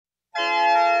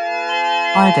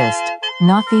Artist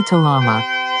NATHI Talama.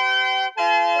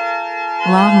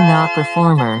 Lahu Naw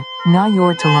performer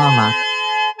Nayaw Talama.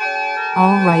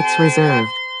 All rights reserved.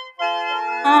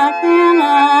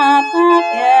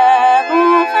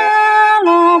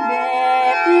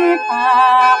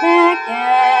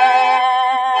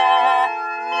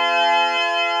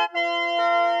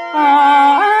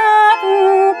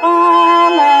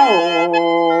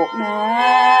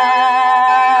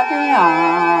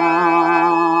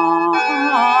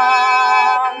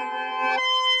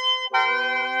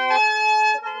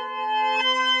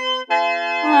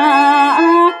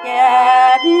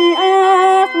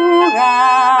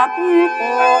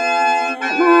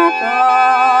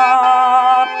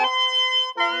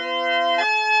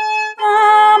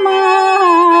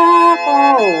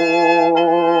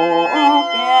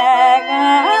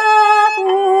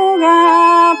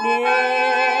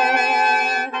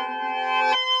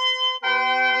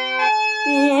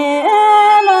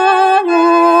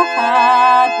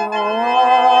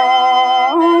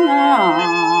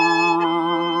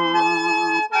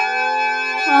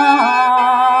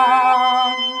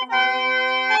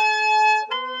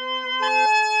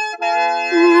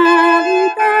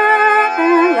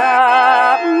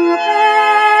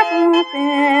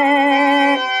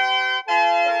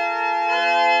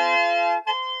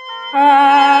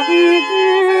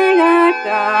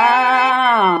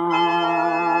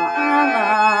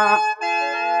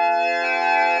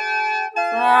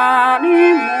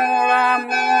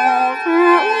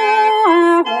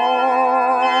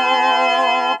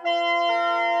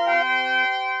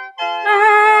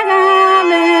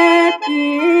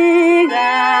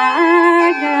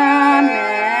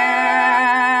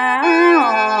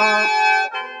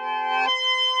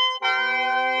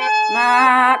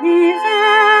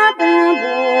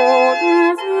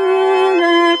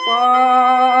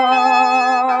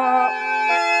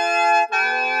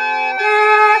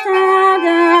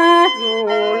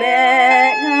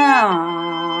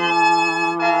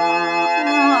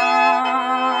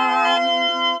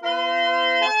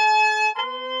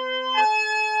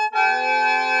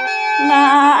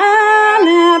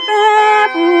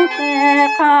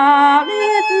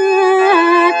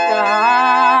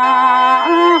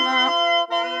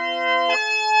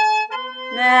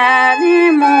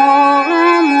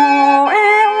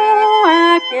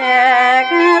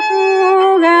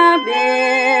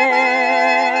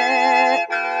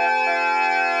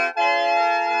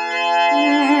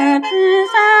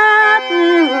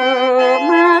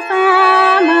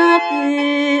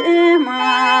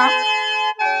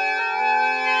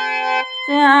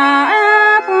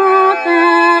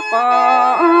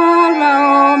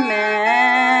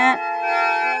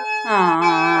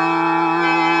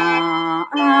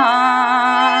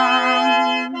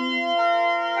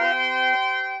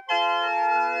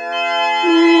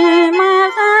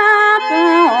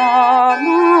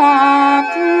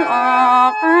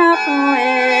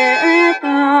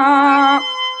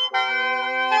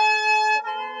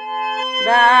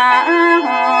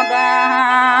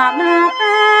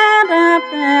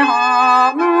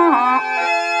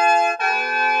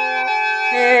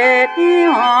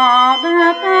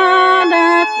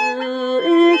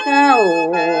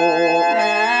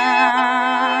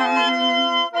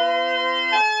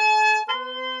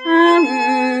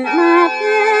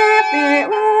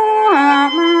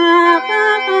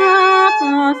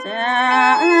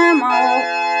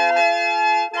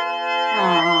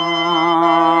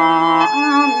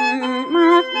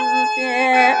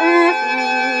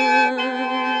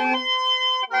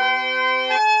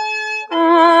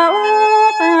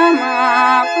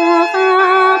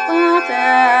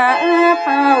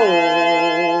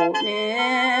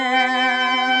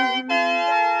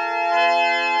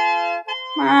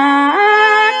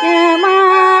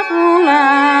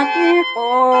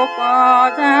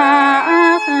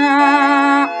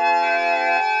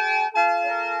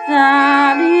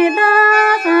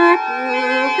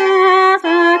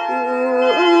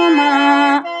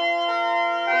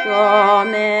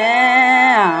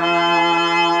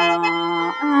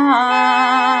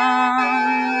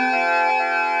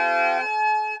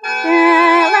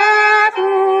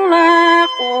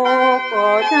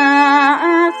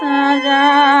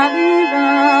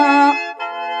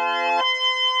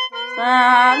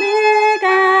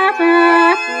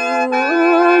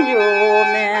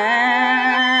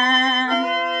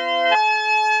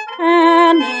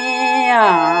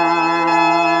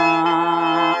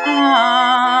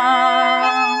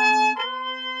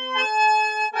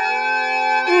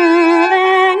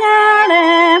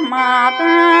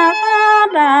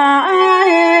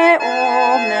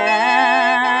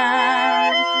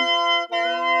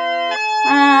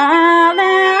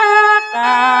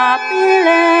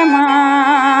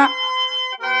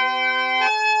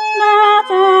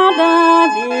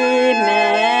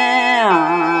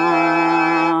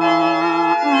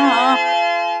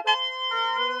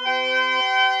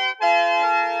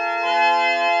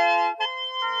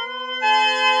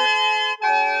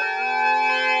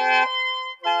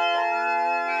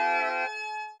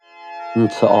 The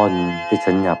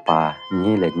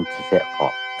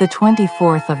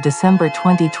 24th of December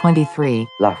 2023.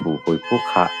 Lahu Hoepu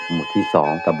หมู่ที่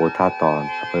 2 ตำบลท่าตอน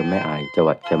อำเภอแม่อายจังห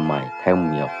วัดเชียงใหม่แท่งเห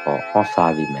มียวขอฮอซา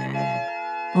วิแม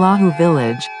Lahu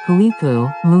Village, Hpepu,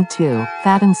 Hpepu,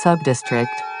 Thaton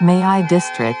Subdistrict, Mae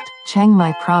District,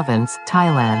 Chiangmai Province,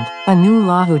 Thailand. A new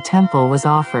Lahu temple was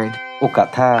offered. โอกา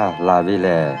ท่าลาวิแล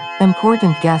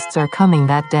Important guests are coming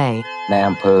that day. ใน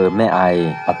อำเภอแม่อาย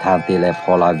ประธานตีแลพ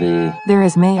อลาวี There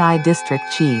is Mae District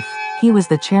Chief. He was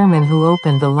the chairman who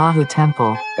opened the Lahu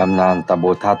temple. กำนันตำบ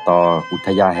ลท่าตออุท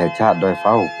ยานแห่งชาติดอยฟ้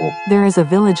าหุบก There is a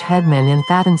village headman in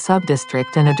Thaton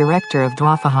Subdistrict and a director of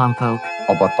Dwafahampok.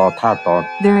 อบตท่าตอ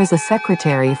There is a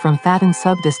secretary from Thaton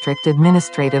Subdistrict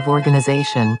Administrative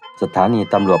Organization. สถานี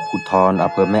ตำรวจภูธรอ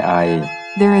ำเภอแม่อาย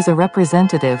There is a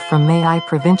representative from Mae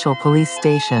Provincial Police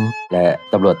Station. และ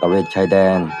ตำรวจตระเวนชายแด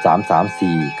น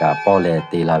334กับป้อแล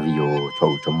เตลาวิโอโช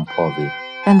ชมพ่อวิ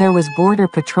And there was Border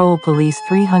Patrol Police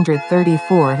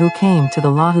 334 who came to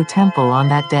the Lahu temple on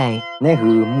that day. นี่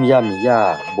คือมุยามิยา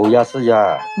โบยาสยา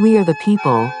We are the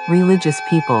people, religious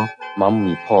people. มัม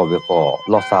มีพ่อเวก็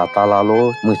ลอซาตาลาโล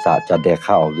มือสาจะเด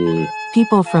ข้าวเว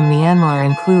People from Myanmar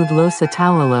include Losa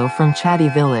Talalo from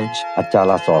Cadeh village. อาจารย์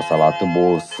ละสอสลาตุโบ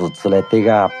สุดสเลติก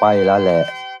าไปละแหละ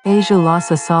Asia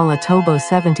Lhasa Sala Tobo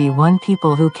 71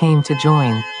 people who came to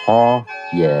join. ฮอ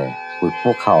เย่หุยพ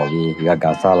วกข้าวเวกาก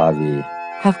าซาลาเว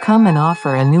Have come and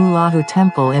offer a new Lahu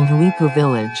temple in Hpepu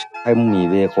village. ให้มึงมี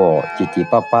เวก็จิ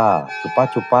ป้าป้า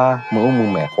จุป้ามือมึง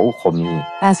แม่เขาคมนี่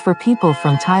As for people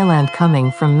from Thailand coming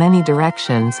from many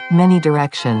directions.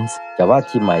 จะว่า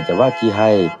ที่ใหม่จะว่าที่ใ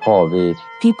ห้พ่อเว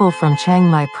People from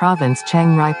Chiangmai Province,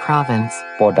 Chiangmai Province.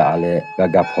 ปอดาเลกา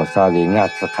กาพอซาเวงา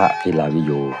สคะพิลาวิโ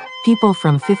ย People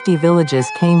from 50 villages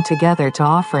came together to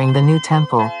offering the new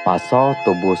temple. ปาซอ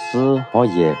ตัวบูซื้อฮอ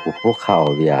เย่หุพวกข้าว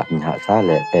เวียอินหาซาเ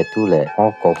ลเปตุเลฮอ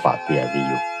กอปาเตียวิโ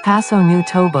ย Paso New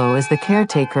Tobo is the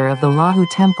caretaker of the Lahu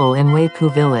temple in Hpepu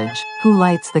village, who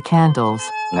lights the candles.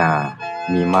 งา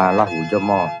มีมาละหูจม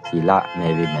อทีละเม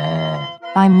วิแม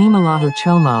I'm Mimalahu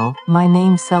Chomo, my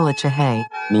name Sela Chahe.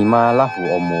 มีมาละหู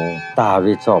อโมตาเว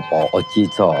จอปอจี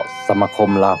จอสมาคม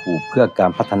ลาหูเพื่อกา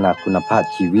รพัฒนาคุณภาพ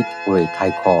ชีวิตเวยไท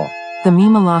ยคอ The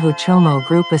Mimalahu Chomo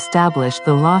group established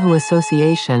the Lahu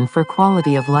Association for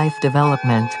Quality of Life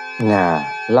Development. งา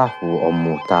ละหูอโม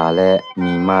ตาและ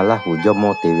มีมาละหูจมอ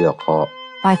เตเวียคอ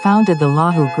I founded the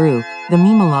Lahu group, the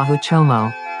Mimalahu Chomo.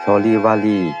 ชอลีวา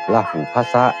ลีละหูภา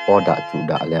ษาปอดะจุ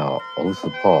ดะแล้วองสุ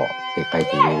พ่อเตไก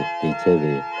เตเวเตเชเว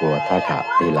กัวทาคะ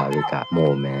เตลาเวกะโม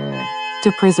แม To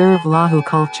preserve Lahu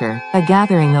culture, a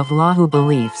gathering of Lahu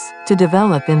beliefs, to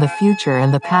develop in the future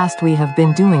and the past we have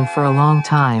been doing for a long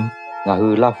time. งาฮื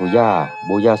อละหูยาโบ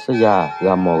ยาสยาก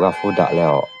าโมกาฟูดะแล้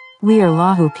ว We are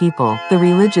Lahu people, the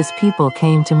religious people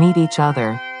came to meet each other.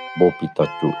 โบปิตอ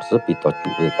จุสปิตอจุ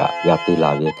เวกะยาติล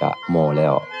าเวกะโมแล้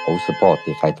วองสุพ่อเต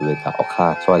ไกเตเวกะอคา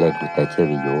ช่วยเลกุเตเช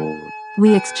วิโย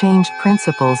We exchanged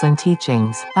principles and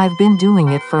teachings. I've been doing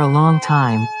it for a long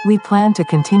time. We plan to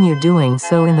continue doing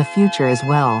so in the future as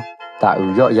well. ตาอุ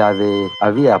ยอยาเวอ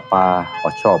วิอาปาอ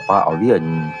ชอปาอวิอัน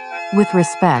With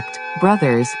respect,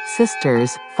 brothers, sisters,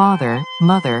 father,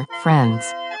 mother, friends.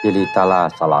 เจลิตาลา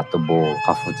สลาตโบค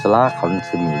าฟุสลาคอน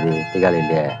ซึมิเวติกาเล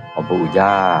เลอบูย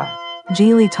า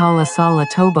Jili Tala Sala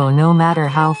Tobo, no matter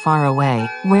how far away,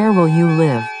 where will you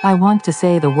live? I want to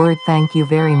say the word thank you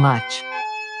very much.